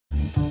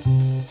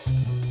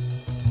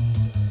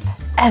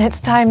And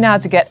it's time now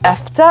to get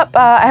effed up.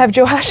 I have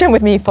Joe Hasham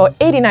with me for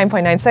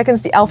 89.9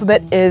 seconds. The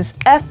alphabet is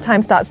F.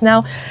 Time starts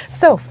now.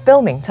 So,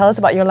 filming. Tell us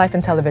about your life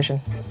in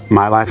television.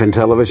 My life in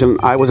television,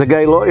 I was a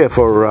gay lawyer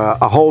for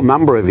a whole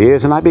number of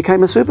years and I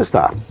became a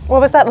superstar.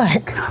 What was that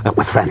like? It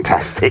was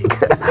fantastic.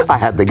 I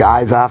had the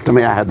guys after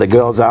me, I had the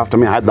girls after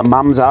me, I had the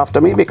mums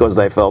after me because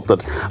they felt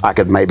that I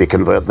could maybe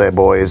convert their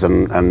boys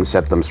and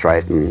set them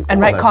straight.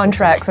 And write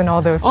contracts and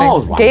all those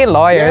things. Oh, gay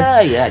lawyers.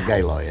 Yeah,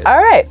 gay lawyers.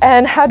 All right,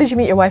 and how did you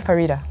meet your wife,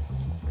 Faridah?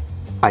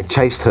 I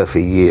chased her for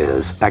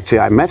years. Actually,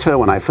 I met her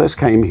when I first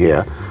came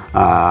here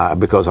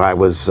because I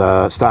was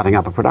starting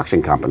up a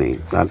production company,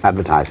 an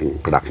advertising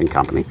production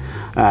company.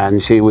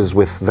 And she was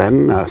with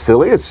then,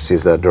 still is,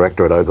 she's a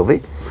director at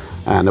Ogilvy.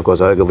 And of course,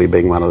 Ogilvy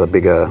being one of the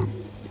bigger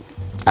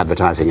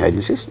advertising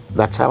agencies,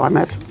 that's how I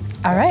met.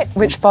 All right,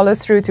 which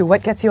follows through to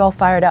what gets you all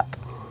fired up?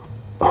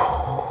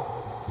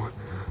 Oh,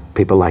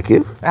 people like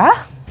you.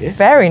 Ah, yes.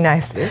 Very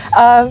nice. Yes.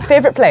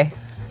 Favorite play?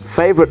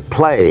 Favorite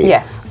play?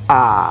 Yes.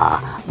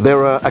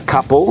 There are a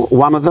couple.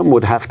 One of them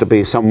would have to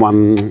be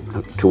Someone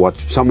Who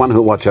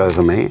Watch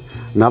Over Me.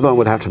 Another one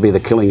would have to be The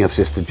Killing of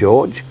Sister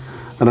George.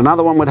 And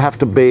another one would have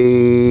to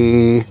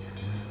be,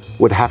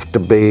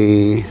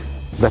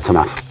 that's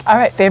enough. All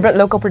right, favorite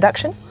local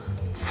production?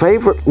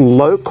 Favorite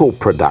local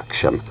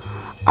production?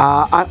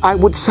 I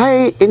would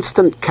say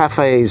Instant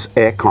Cafe's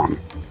Aircon.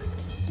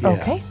 Yeah.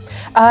 Okay.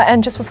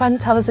 And just for fun,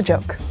 tell us a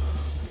joke.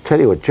 Tell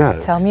you a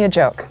joke. Tell me a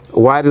joke.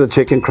 Why did the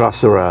chicken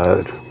cross the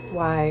road?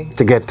 Why?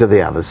 To get to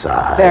the other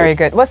side. Very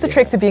good. What's the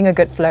trick to being a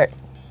good flirt?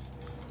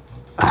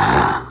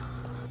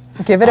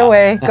 Give it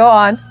away. Go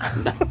on.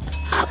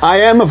 I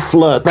am a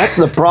flirt. That's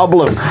the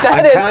problem.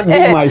 I can't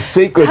give my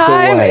secrets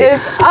away. Time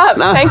is up.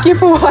 Thank you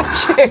for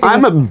watching.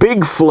 I'm a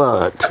big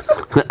flirt.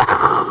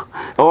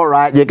 All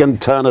right, you can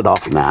turn it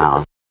off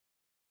now.